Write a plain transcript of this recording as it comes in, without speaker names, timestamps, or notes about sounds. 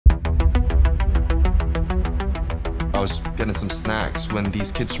was getting some snacks when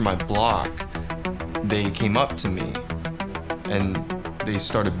these kids from my block, they came up to me and they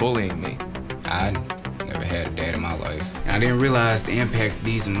started bullying me. I never had a dad in my life. I didn't realize the impact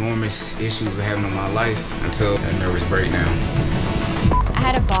these enormous issues were having on my life until a nervous breakdown. I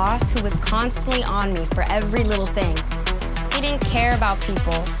had a boss who was constantly on me for every little thing. He didn't care about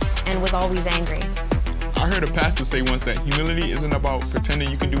people and was always angry. I heard a pastor say once that humility isn't about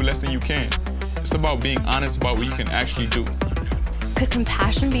pretending you can do less than you can. It's about being honest about what you can actually do. Could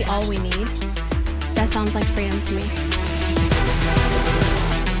compassion be all we need? That sounds like freedom to me.